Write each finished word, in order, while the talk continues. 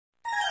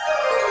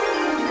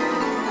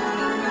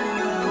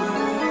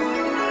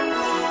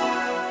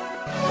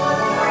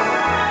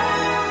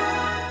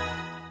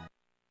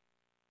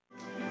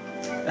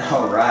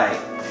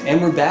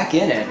And we're back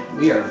in it.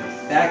 We are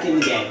back in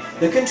the game.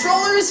 The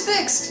controller is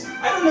fixed!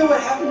 I don't know what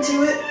happened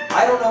to it.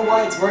 I don't know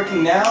why it's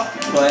working now,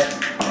 but,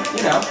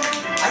 you know,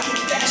 I can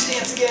dash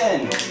dance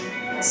again!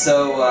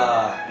 So,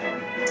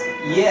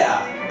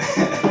 yeah.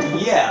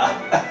 Yeah.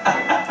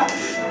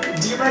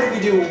 Do you mind if we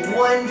do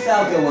one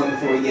Falco one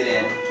before we get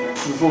in?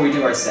 Before we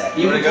do our set?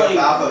 You wanna go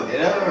Falco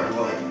Ditto or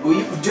what? Well,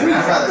 you do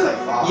I'd rather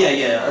play Falco.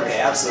 Yeah,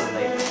 okay,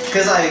 absolutely.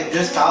 Cause like,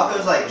 just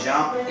Falco's like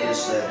jump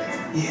is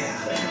yeah.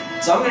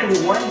 So I'm gonna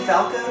do one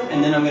Falco,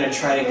 and then I'm gonna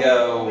try to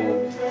go,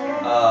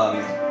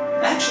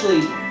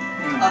 actually,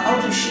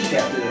 I'll do Sheik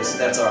after this, if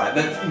that's alright,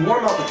 but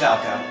warm up with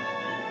Falco.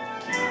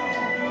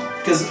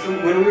 Because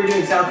when we were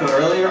doing Falco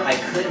earlier, I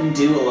couldn't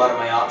do a lot of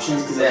my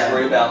options because I was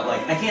worried about,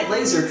 like, I can't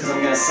laser because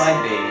I'm gonna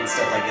side bait and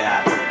stuff like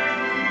that.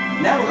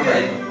 Now we're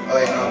good. Oh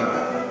wait,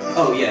 no.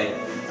 Oh yeah.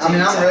 I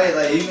mean, I'm ready,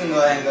 like, you can go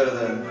ahead and go to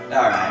the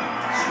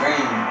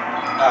screen.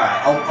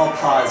 Alright, I'll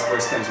pause,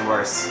 worst comes to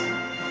worst.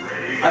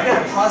 I've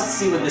got to pause to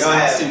see what this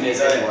costume is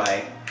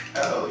anyway.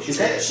 Oh, shit. Is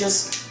that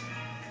just...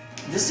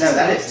 This no,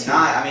 that is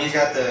not. I mean, he's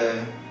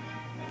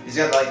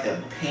got like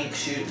the pink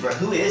shoe. Bro,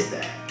 who is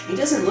that? He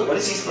doesn't look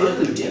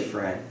totally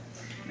different.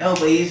 No,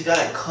 but he's got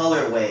a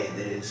colorway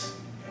that is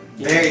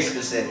very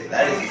specific.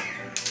 That is...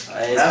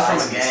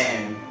 that's from a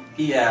game.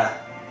 Yeah.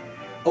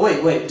 Oh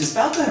wait, does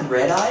Falco have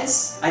red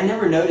eyes? I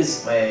never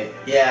noticed. Wait,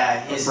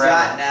 yeah, he's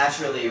got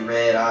naturally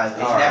red eyes,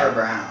 but he's never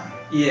brown.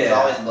 Yeah. He's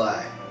always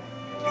black.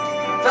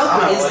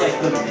 Falco is like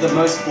the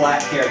most black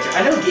character.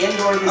 I know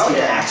Ganondorf is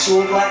the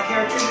actual black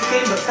character in the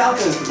game, but Falco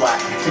is the black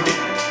character.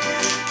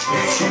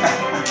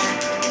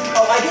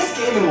 Oh, I guess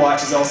Game &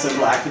 Watch is also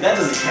black, but that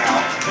doesn't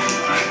count.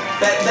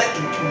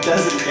 That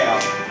doesn't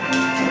count.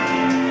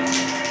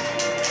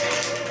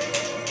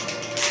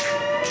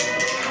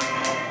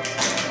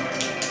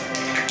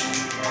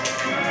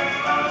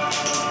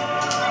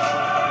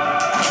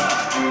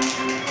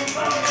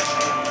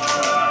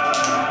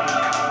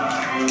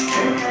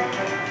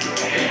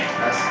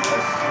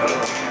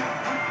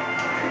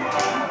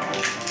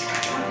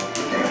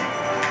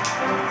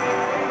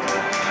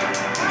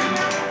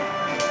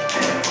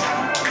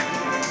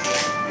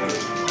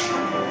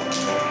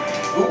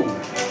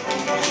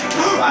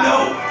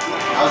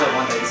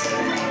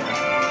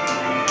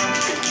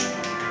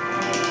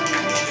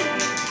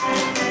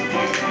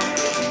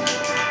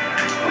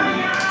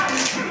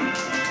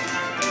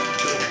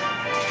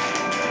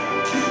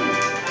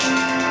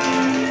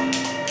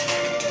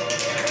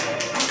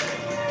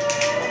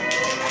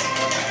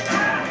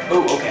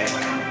 Oh, okay.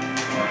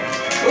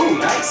 Oh,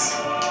 nice.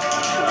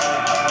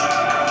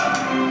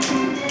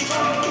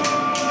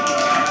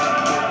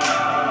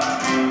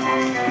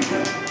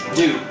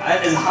 Dude,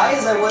 as high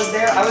as I was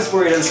there, I was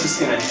worried I was just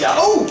gonna die.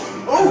 Oh,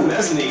 that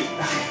was neat.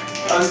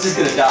 I was just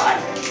gonna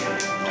die.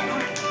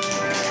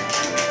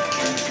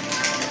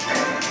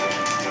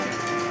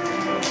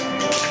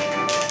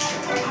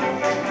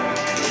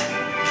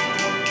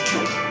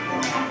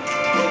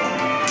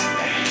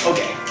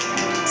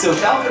 So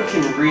Falco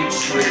can reach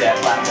through that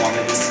platform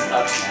with his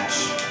up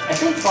smash. I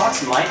think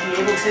Fox might be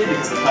able to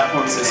because the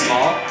platform is so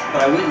small,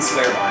 but I wouldn't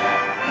swear by it.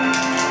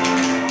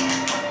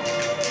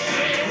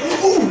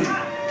 Ooh!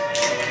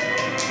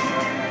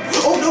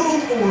 Oh no!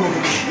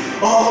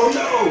 Oh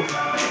no!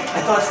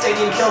 I thought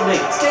Stadium killed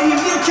me! Stadium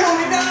did kill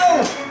me!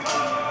 No!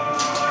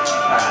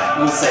 Alright,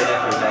 we'll say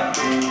that for a bit.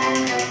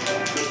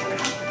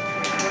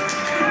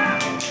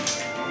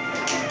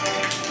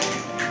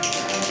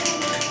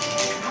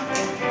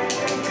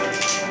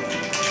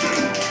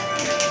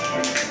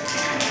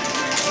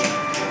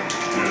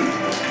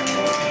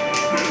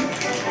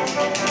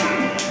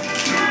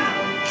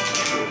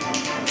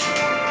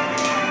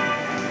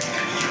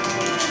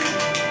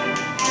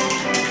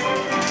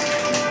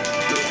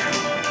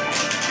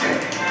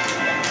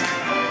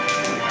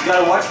 You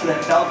gotta watch for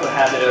that Falco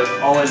habit of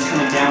always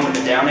coming down with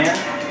the down air.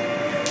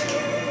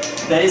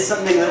 That is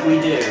something that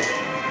we do.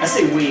 I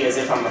say we as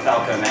if I'm a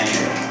Falco main.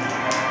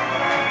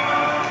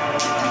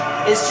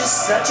 It's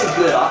just such a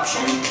good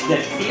option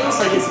that it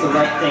feels like it's the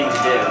right thing to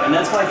do, and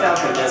that's why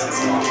Falco does it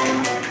so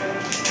often.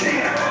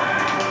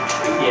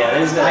 Yeah,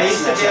 there's that. I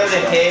used to be able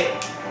to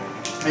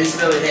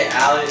hit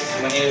Alex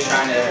when he was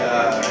trying to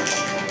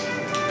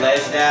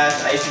ledge dash.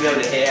 I used to be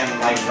able to hit him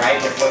like right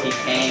before he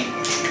came.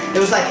 It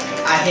was like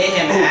I hit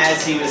him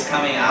as he was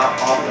coming out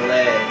off the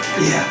ledge.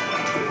 Yeah.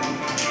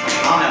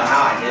 I don't know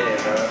how I did it,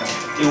 bro.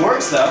 It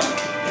works though.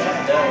 Yeah,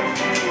 it does.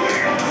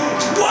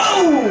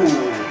 Whoa!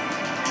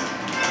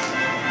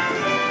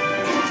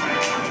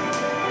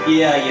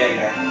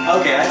 Yeah.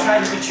 Okay, I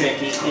tried to be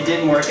tricky. It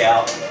didn't work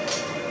out.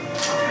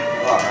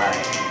 Alright.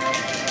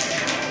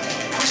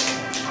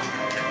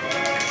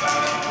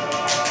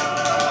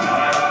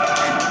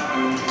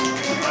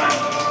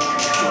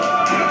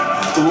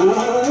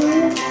 Ooh!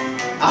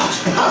 I was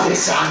probably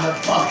shot the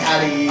fuck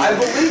out of you. I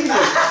believe you.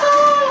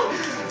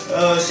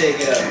 Oh shit,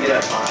 get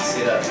up, Fox.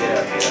 Get up.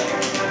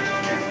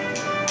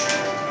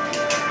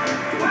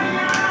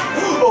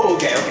 Oh,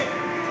 okay.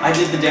 I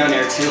did the down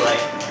air too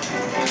late.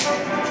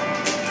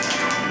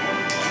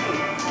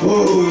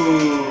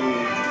 Whoa.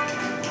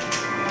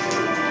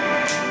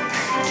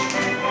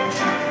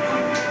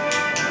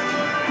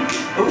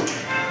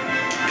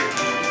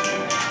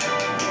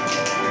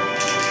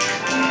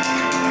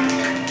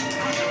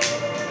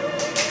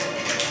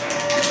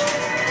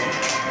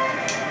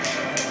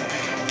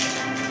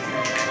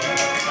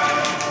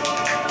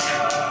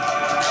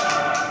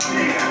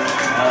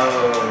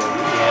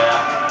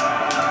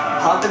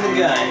 dropping the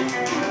gun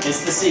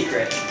is the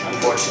secret,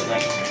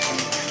 unfortunately.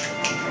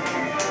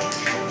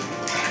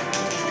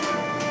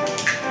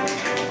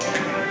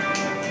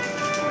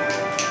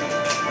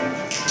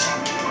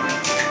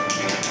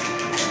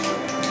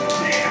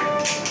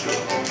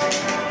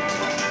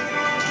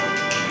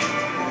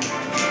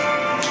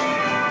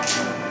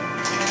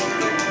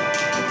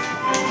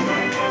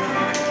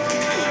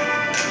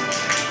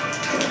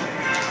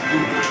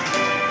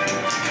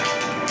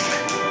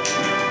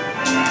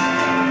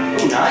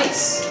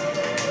 Nice!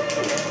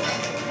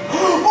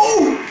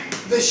 Oh!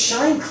 The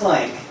shine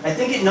clank! I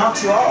think it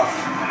knocked you off.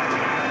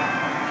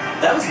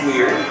 That was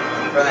weird.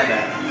 Run that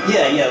back.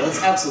 Yeah,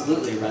 let's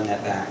absolutely run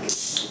that back.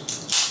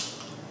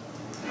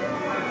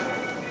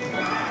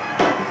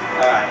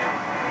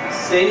 Alright.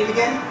 Stadium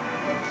again?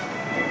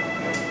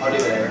 I'll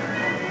do whatever.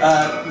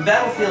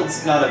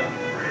 Battlefield's not a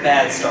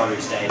bad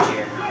starter stage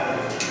here.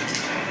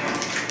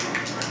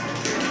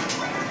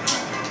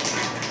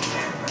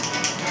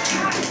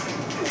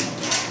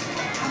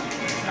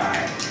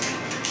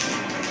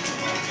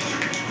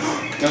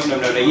 No,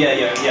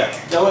 yeah.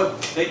 No,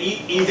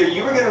 either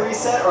you were gonna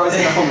reset or I was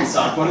gonna homie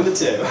stock, one of the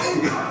two.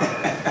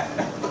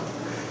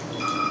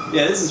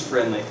 Yeah, this is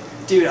friendly.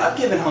 Dude, I've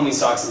given homie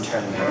stocks in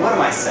tournament. What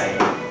am I saying?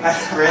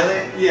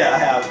 Really? Yeah, I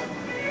have.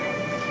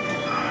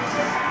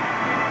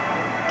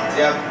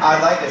 Yeah,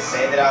 I'd like to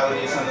say that I would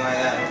do something like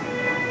that.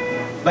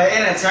 But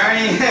in a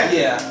tourney?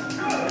 Yeah.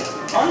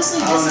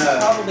 Honestly, this is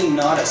probably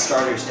not a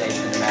starter stage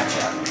for the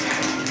matchup.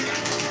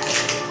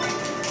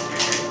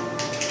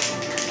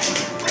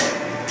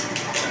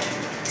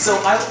 So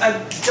I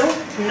don't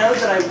know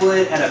that I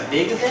would at a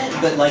big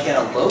event, but like at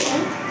a local,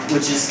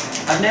 which is,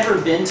 I've never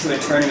been to a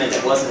tournament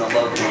that wasn't a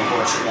local,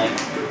 unfortunately.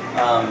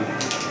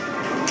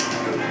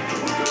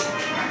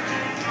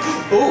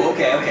 Oh,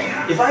 okay.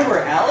 If I were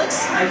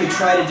Alex, I could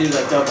try to do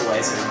like double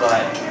laser,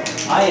 but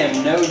I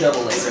am no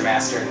double laser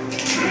master.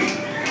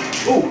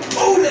 Oh,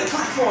 that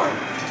platform!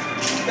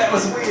 That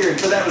was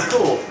weird, but that was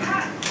cool.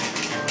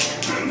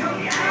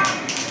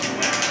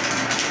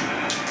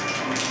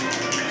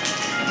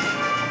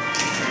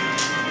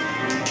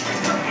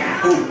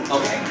 Ooh,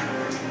 okay.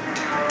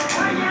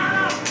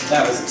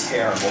 That was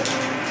terrible.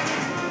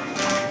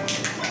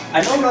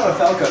 I know I'm not a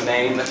Falco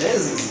main, but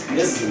this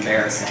is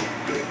embarrassing.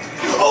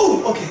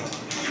 Oh, okay.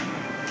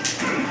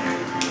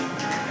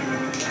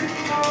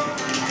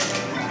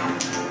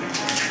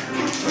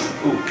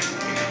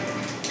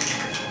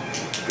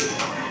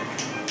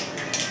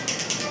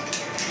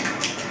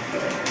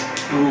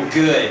 Ooh,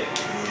 good.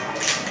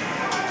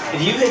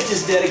 If you had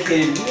just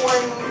dedicated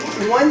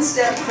one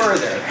step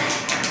further.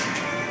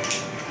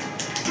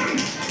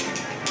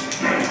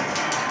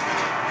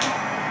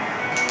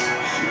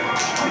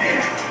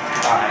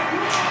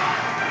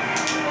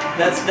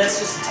 That's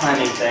just a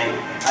timing thing.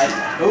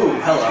 Ooh,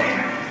 hello.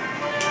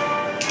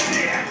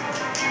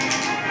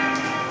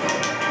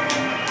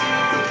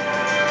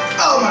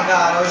 Oh my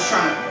god, I was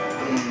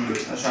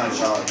trying to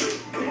charge.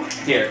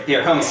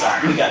 Here, homie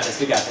stop. We got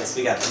this.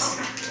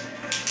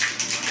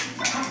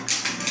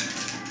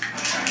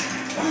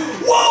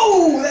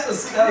 Whoa! That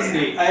was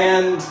neat.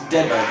 And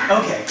dead bird.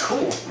 Okay,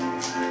 cool.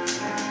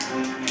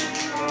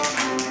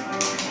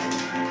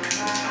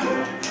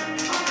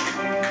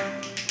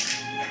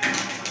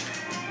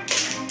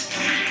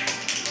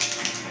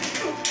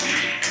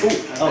 Ooh,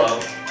 hello.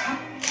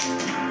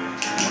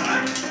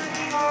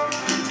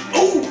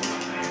 Ooh!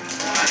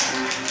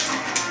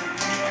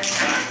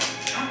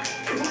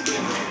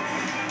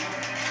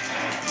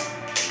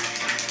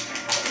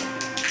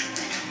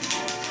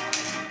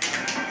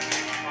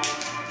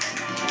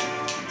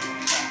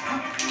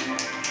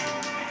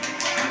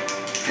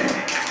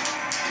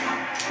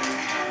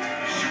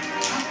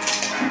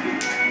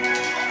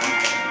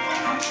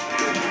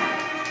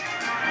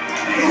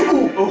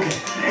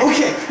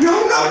 Okay. No.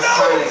 I was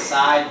trying to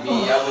side B.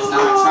 I was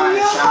not trying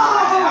to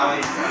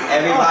shine.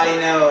 Everybody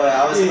know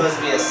I was supposed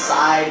to be a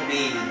side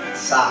B.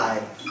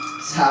 Side.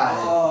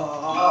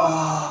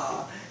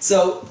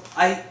 So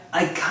I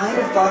kind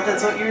of thought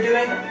that's what you were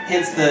doing.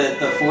 Hence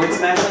the forward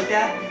smash like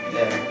that.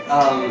 Yeah.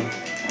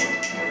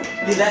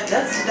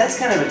 That's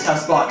kind of a tough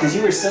spot because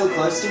you were so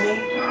close to me.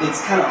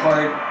 It's kind of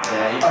hard.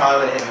 Yeah, you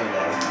probably would have hit me with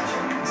that.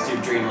 Let's do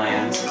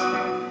Dreamland.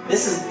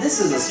 This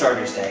is a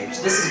starter stage.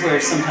 This is where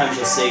sometimes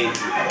you'll see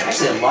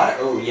actually a lot of.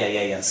 Oh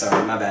yeah.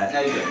 Sorry, my bad.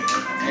 No, you're good.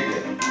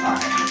 All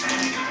right.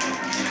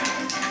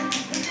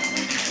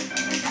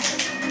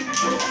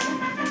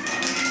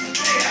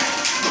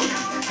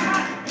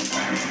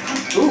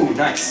 Ooh,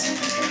 nice.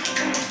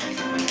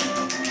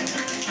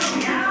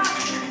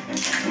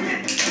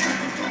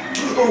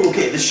 Oh,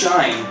 okay, the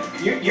shine.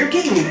 You're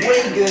getting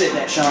way good at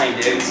that shine,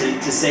 dude,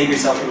 to save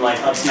yourself from like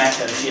up smash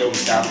out of shield and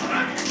stuff.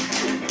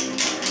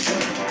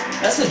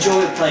 That's the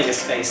joy of playing a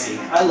Spacey.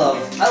 I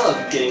love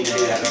getting to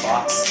do that with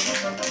Fox.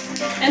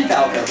 And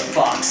Falco, but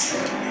Fox.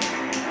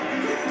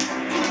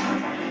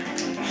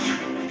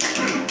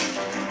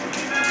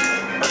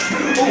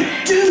 Oh,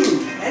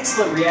 dude!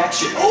 Excellent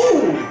reaction.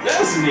 Oh, that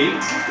was neat.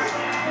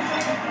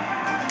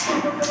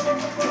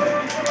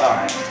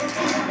 Alright.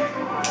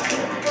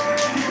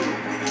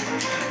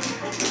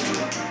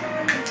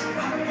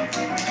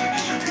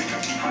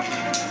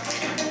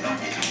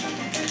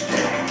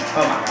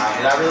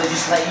 Did I really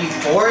just let you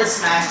forward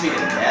smash me to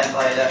death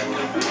like that?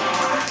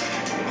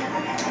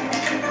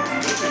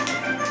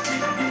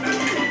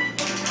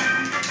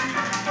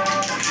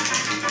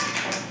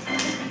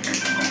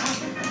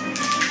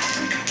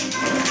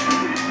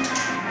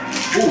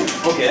 Ooh,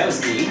 okay, that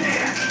was neat.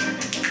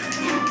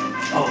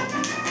 Oh.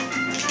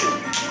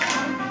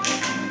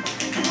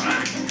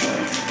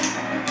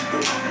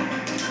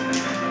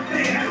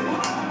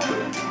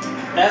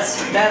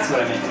 That's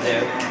what I meant to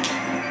do.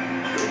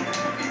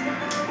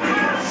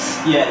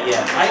 Yeah.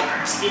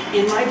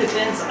 In my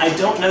defense, I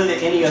don't know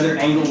that any other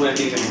angle would have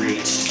even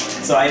reached.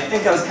 So I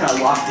think I was kind of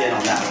locked in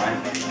on that one.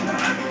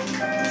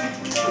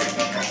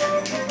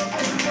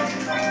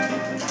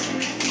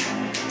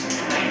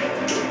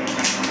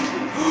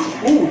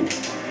 Ooh!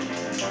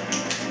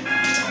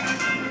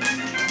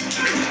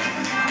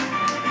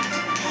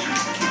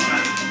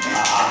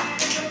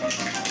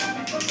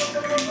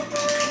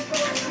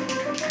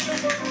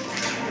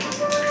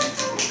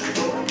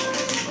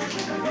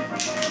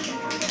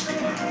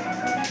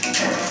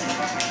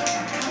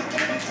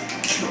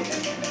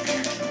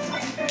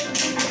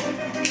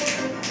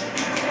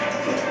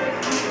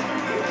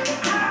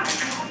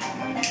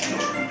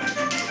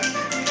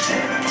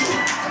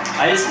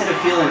 I just had a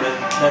feeling that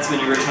that's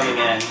when you were coming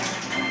in.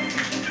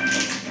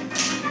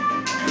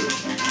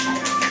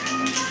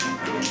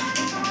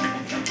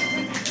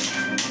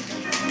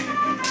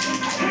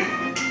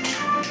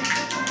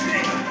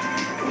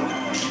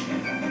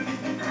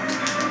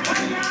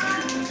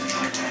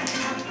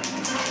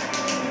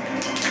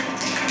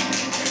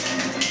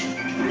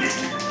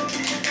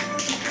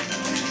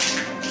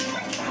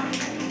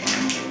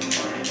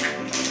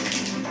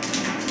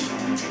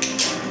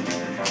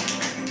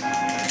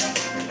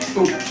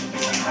 Ooh.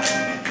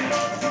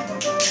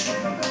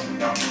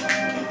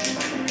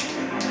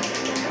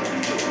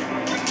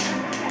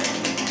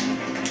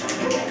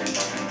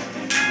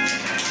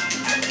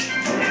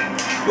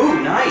 Ooh,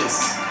 nice!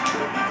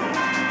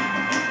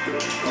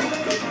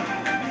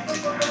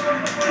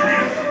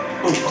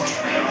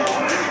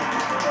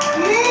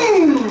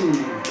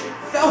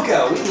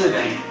 Falco, we live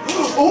in.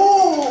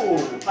 Oh!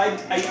 I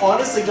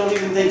honestly don't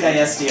even think I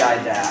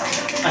SDI'd that.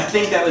 I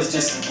think that was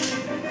just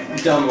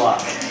dumb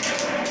luck.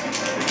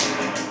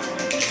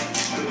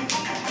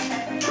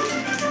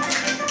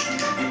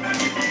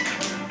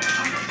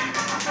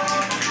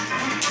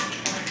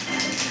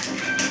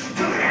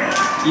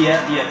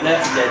 Yeah,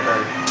 that's a dead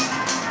bird.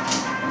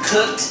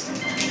 Cooked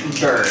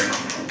bird.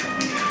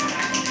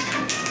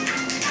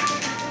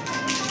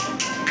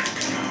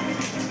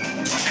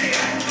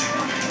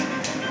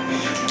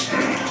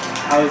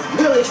 I was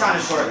really trying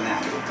to shorten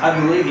that. I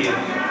believe you.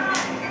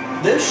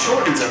 Those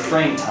shortens are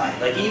frame tight.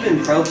 Like,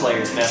 even pro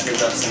players mess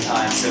those up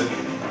sometimes, so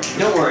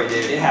don't worry,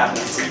 dude, it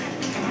happens.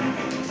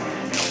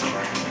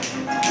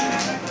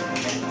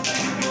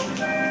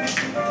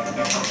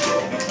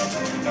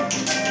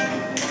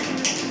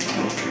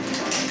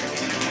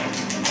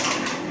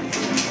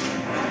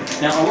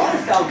 Now, a lot of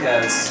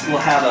Falcos will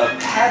have a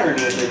pattern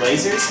with their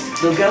lasers.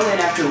 They'll go in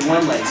after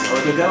one laser,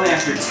 or they'll go in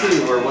after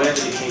two, or whatever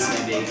the case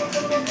may be.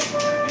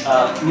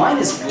 Mine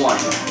is one.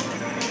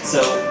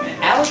 So,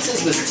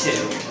 Alex's was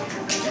two.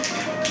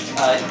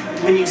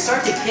 When you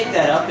start to pick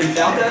that up in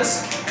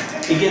Falcos,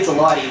 it gets a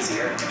lot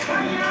easier.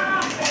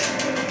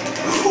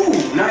 Ooh,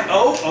 nice.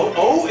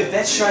 Oh, if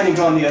that shine had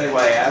gone the other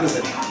way, that was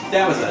a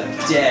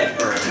dead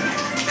bird.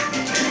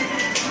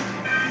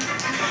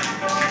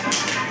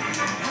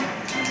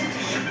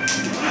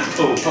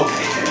 Oh, okay.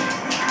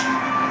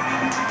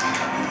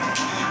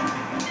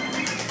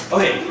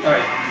 Okay,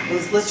 alright.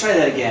 Let's try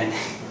that again.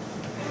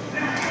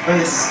 Oh,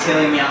 this is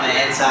killing me on the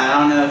inside. I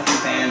don't know if you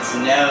fans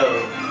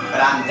know,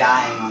 but I'm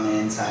dying on the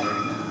inside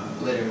right now.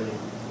 Literally.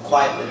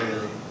 Quite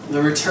literally.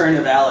 The return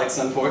of Alex,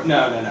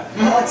 unfortunately. No.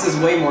 Alex is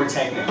way more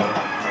technical.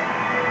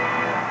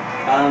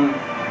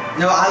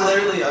 No, I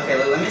literally, okay,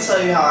 let me tell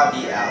you how I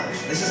beat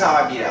Alex. This is how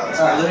I beat Alex.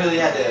 I literally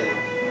had to...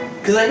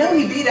 Because I know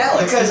he beat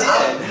Alex. Because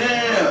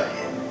No.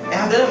 And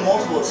I've done it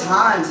multiple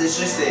times. It's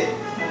just that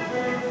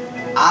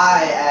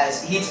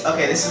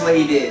okay, this is what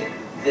he did.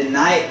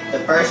 The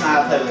first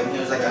night I played with him, he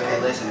was like, okay,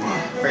 listen,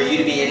 for you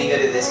to be any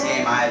good at this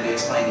game, I have to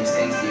explain these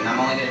things to you, and I'm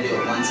only going to do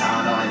it one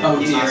time. Oh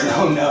dear,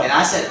 no. And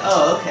I said,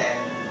 oh, okay.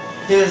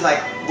 He was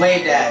like,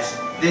 wave dash,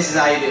 this is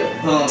how you do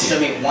it. Boom, showed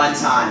me one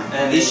time.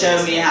 And he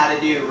showed me how to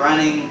do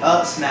running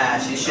up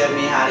smash. He showed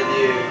me how to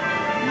do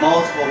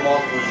multiple,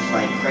 just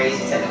like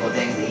crazy technical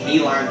things that he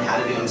learned how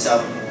to do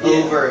himself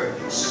over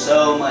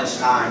so much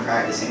time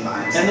practicing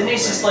by himself. And then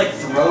he's just like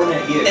thrown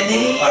at you.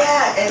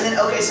 And then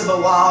okay, so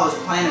but while I was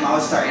playing him, I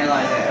would start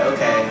analyzing it.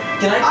 Okay.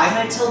 Can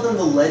I tell them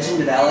the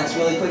legend of Alex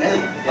really quickly?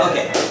 Yeah.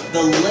 Okay.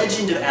 The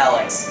legend of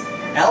Alex.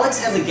 Alex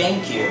has a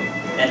GameCube,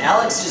 and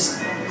Alex just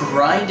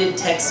grinded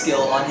tech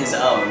skill on his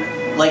own.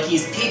 Like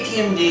he's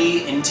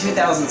PPMD in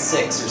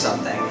 2006 or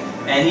something.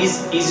 And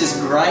he's just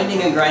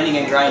grinding and grinding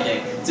and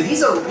grinding. So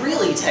he's a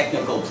really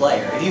technical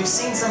player. If you've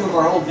seen some of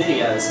our old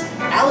videos,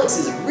 Alex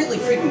is really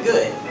freaking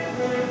good.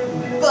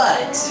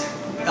 But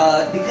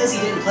because he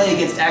didn't play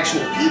against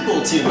actual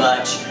people too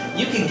much,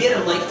 you could get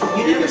him, like,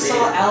 you never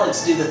saw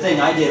Alex do the thing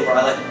I did where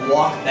I, like,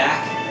 walk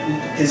back,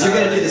 because you're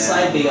going to do the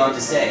side B onto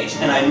stage,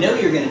 and I know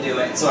you're going to do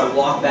it, so I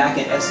walk back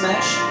and F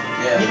smash.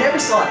 Yeah. You never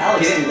saw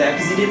Alex do that,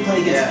 because he didn't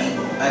play against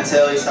people.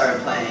 Until he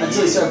started playing.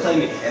 Until he started playing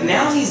me. And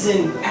now he's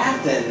in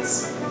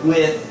Athens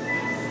with,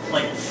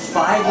 like,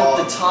 5 of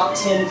the top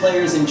 10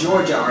 players in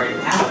Georgia are in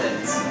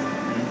Athens.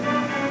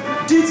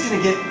 Dude's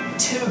going to get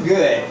too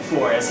good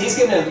for us. He's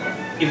going to,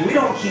 if we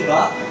don't keep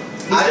up,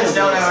 I just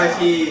don't know if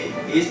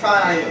he's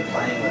probably not even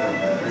playing with him,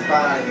 though. He's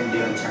probably not even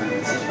doing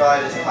tournaments. He's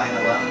probably just playing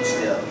alone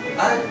still.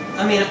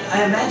 I mean,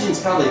 I imagine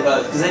it's probably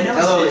both, because I know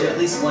he's been to at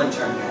least one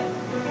tournament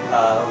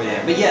over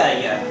there. But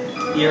yeah,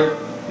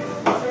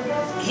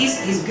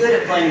 he's good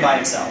at playing by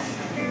himself.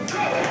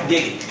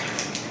 Dig it.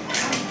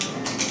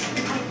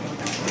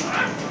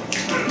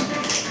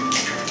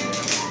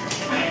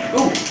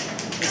 Ooh,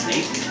 that's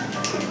neat.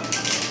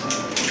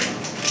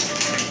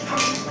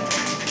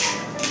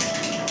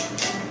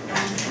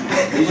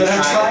 I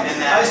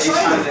was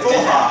trying to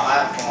full hop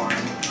platform.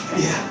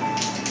 Yeah.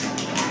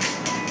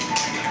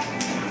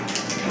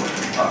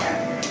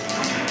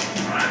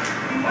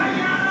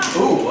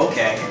 Ooh,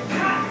 okay.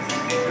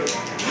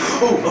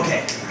 Ooh,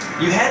 okay.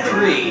 You had the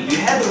read. You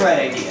had the right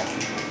idea.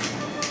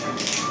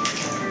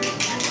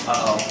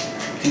 Uh-oh.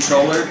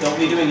 Controller, don't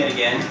be doing it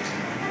again.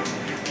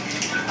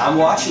 I'm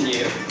watching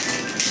you.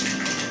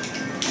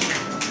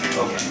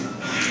 Okay.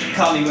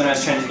 Caught me when I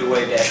was trying to do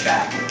wave dash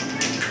back.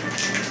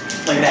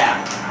 Like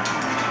that.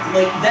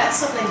 Like, that's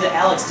something that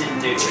Alex didn't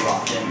do too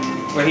often.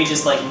 Where he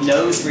just, like,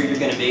 knows where you're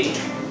gonna be.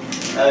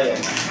 Oh,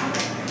 yeah.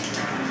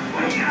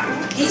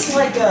 He's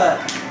like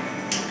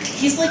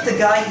the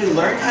guy who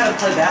learned how to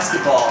play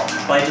basketball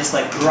by just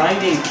like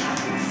grinding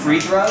free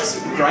throws,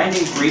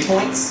 grinding 3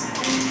 points,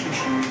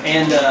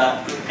 and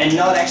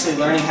not actually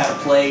learning how to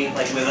play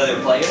like with other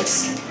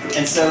players.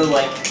 And so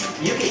like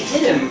you could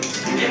hit him,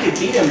 you could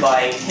beat him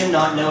by him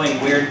not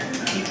knowing where.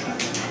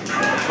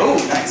 Oh,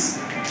 nice.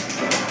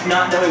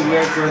 Not knowing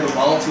where to throw the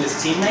ball to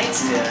his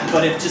teammates,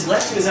 but if just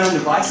left to his own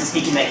devices,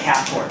 he can make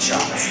half-court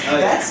shots. Oh,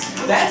 yeah.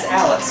 That's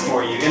Alex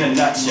for you in a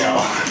nutshell.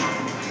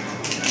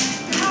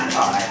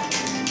 All right.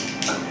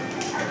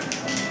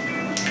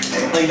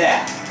 Like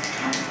that.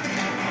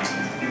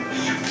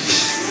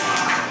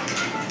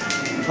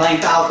 I'm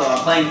playing Falco,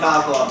 I'm playing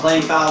Falco, I'm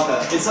playing Falco.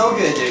 It's all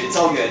good, dude. It's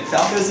all good.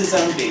 Falco's his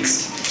own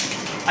beast.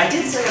 I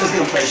did say I was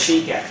going to play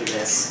Sheik after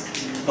this,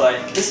 but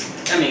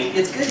I mean,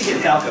 it's good to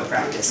get Falco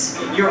practice.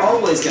 You're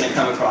always going to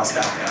come across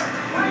Falco.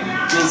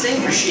 I mean,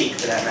 same for Sheik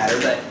for that matter,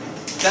 but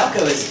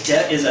Falco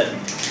is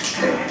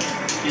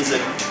a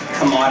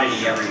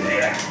commodity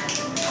everywhere.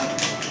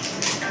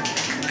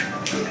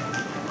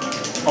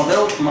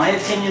 Although my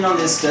opinion on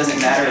this doesn't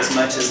matter as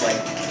much as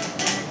like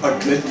a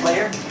good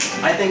player,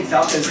 I think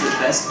Falco's the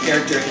best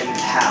character in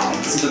PAL.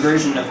 This is the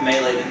version of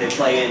Melee that they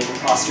play in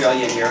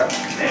Australia and Europe.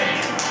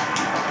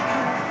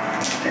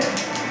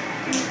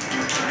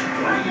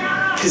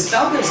 Because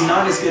Falco's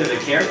not as good of a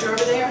character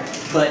over there,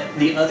 but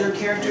the other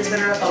characters that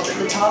are up at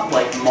the top,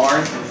 like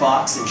Marth and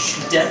Fox and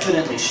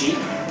definitely Sheik,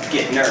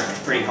 get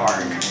nerfed pretty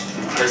hard.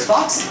 Whereas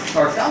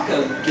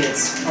Falco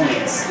gets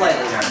only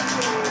slightly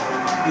nerfed.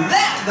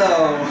 That,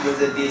 though, was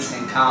a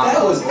decent combo.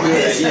 That was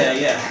good,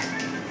 yeah.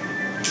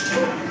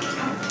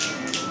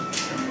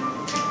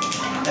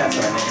 That's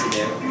what I meant to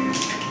do.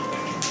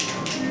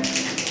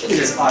 Look at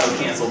this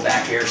auto-cancel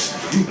back air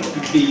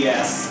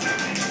BS.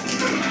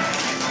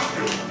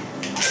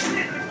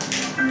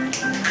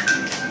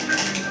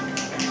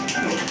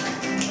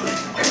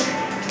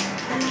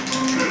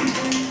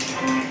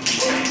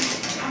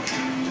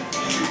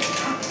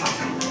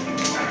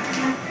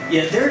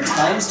 Yeah, there are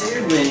times,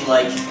 dude, when,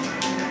 like,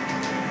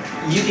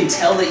 you can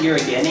tell that you're a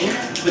Genny,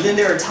 but then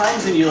there are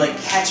times when you, like,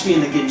 catch me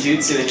in the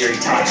Genjutsu and you're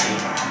Itachi.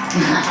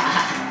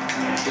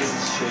 This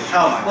is true.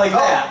 Oh, like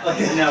that. Like,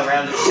 no,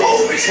 round of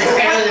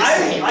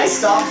same. I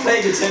stopped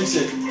paying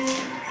attention.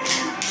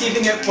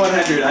 Keeping it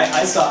 100,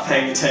 I stopped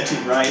paying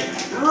attention right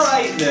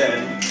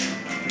then.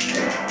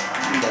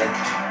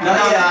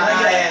 Not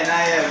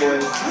yet,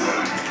 boys.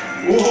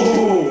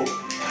 Ooh.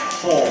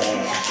 Oh.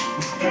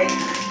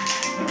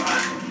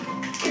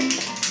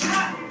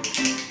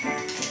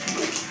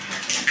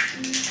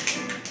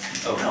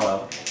 Oh,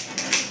 hello.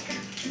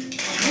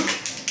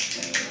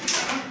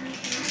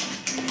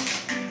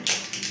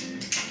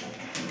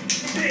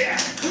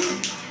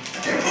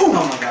 Oh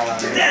my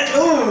god.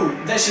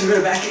 That should have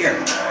been a back air.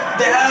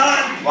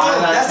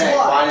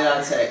 Why did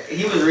I tech?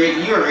 You were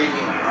reading me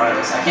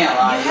regardless. I can't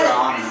lie, you were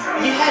on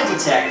me. You had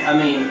to tech. I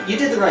mean, you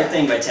did the right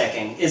thing by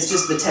teching. It's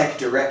just the tech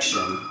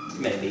direction,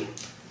 maybe.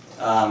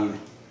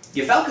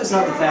 Your Falco's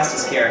not the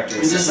fastest character.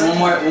 It's just one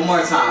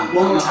more time.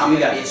 One more time. We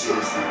gotta get you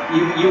this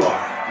time. You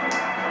are.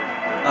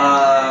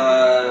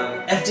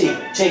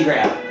 FD, chain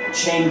grab.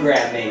 Chain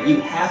grab me.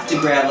 You have to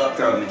grab up,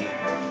 throw me.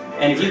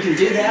 And if you can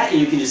do that, and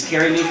you can just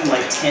carry me from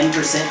like 10%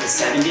 to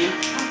 70.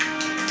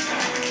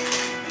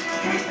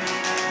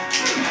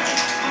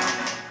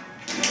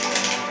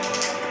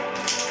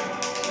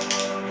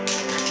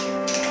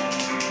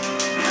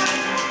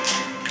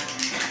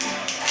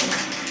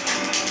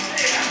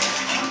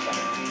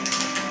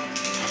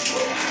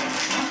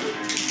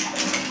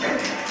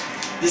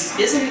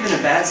 isn't even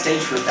a bad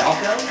stage for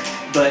Falco,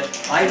 but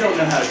I don't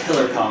know how to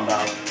pillar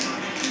combo.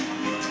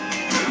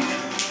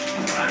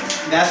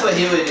 That's what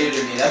he would do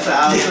to me. That's what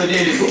Alex would do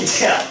to me.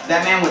 Yeah.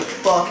 That man would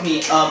fuck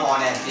me up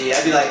on FD.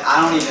 I'd be like, I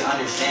don't even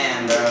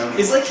understand, bro.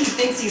 It's like he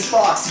thinks he's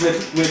Fox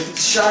with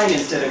shine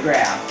instead of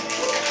grab.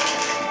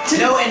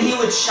 No, and he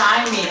would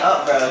shine me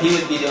up, bro. He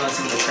would be doing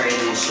some of the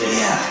craziest shit.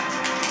 Yeah.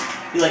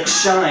 He like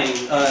shine,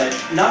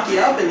 knock you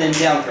up and then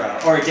down throw,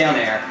 or down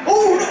air.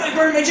 Oh no, I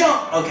burned my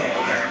jump! Okay,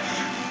 okay.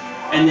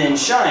 And then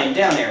shine,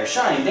 down air,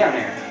 shine, down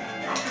air.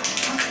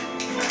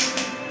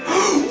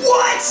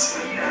 What?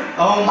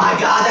 Oh my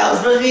god, that was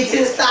supposed to be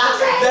 2 stop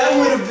tracks!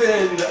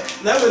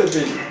 That would have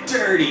been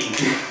dirty.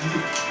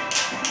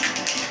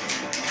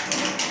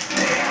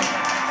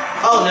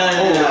 Oh no, no,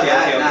 no, no. Okay,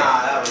 That, okay, okay.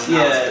 Nah, that was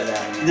not supposed to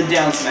happen. The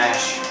down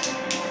smash.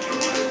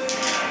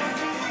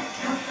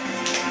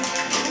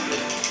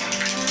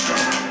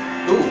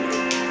 Ooh.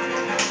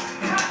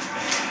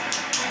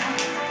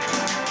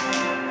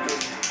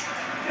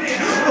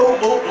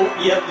 Oh,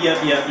 yep.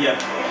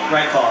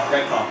 Right call.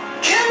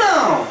 Come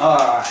on!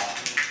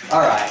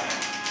 Alright.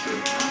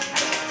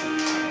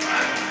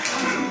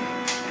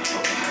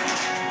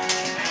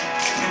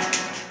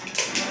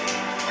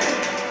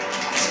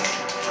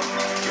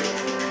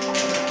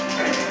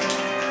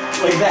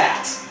 Like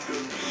that.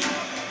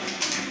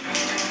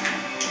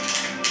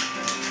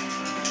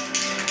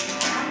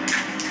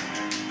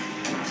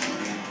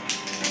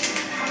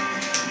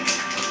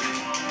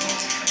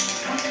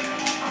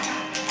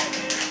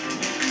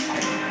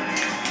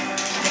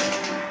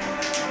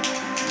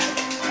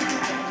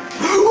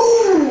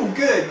 Ooh,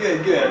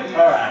 good.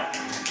 Alright.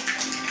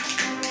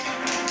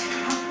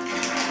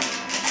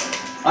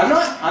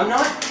 I'm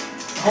not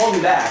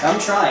holding back. I'm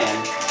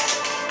trying.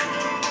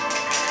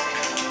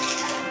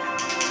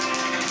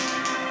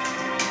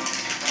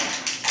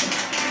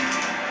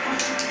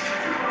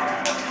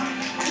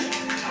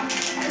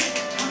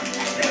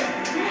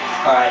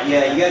 Alright,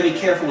 yeah, you gotta be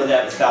careful with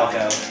that with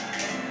Falco.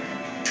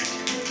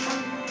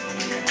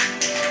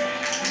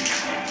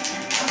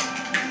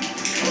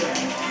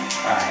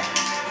 Alright.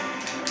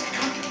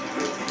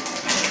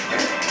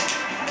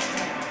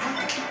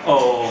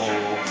 Oh.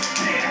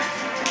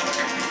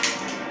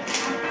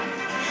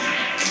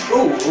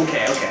 Ooh,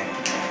 okay.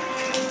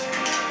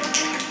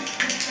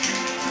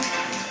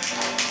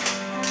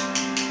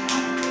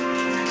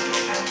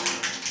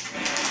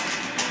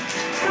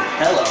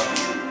 Hello.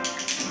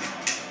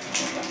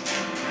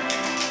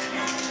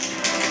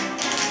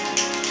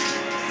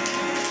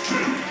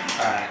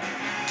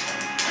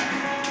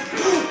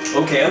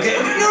 Okay.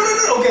 No.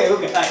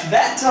 Okay.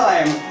 That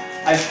time,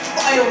 I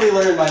finally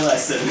learned my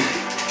lesson.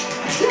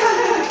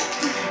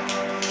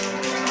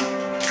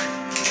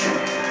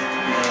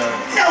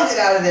 No, get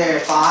out of there,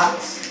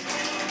 Fox.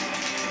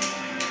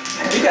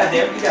 You got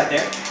there.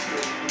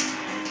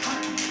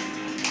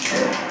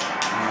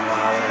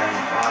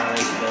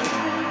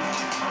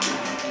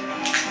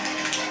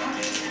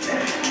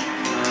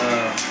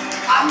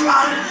 I'm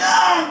running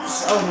out!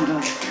 Oh no.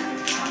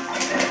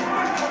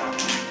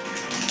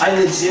 I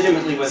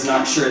legitimately was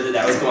not sure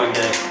that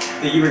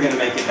you were going to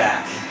make it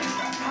back.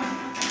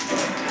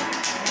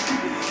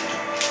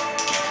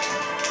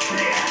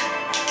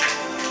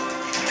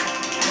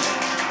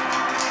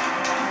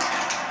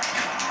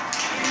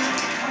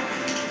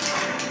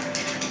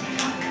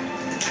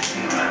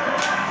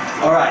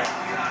 Alright.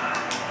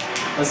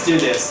 Let's do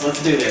this.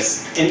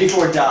 In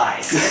before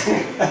dies.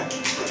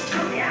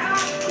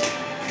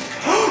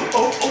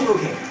 Oh,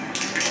 okay.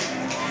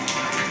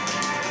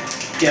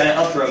 You gotta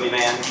up throw me,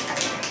 man.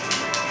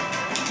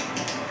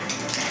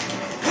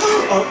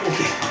 Oh,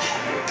 okay.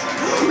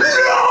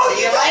 No,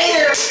 you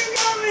later!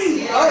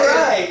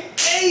 Alright!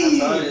 Hey!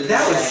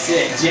 That was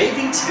sick.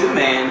 JV2,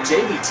 man.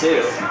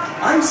 JV2.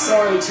 I'm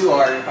sorry to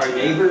our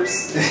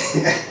neighbors.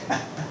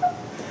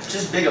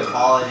 Just big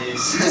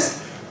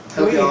apologies.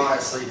 Hope y'all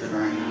aren't sleeping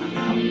right now.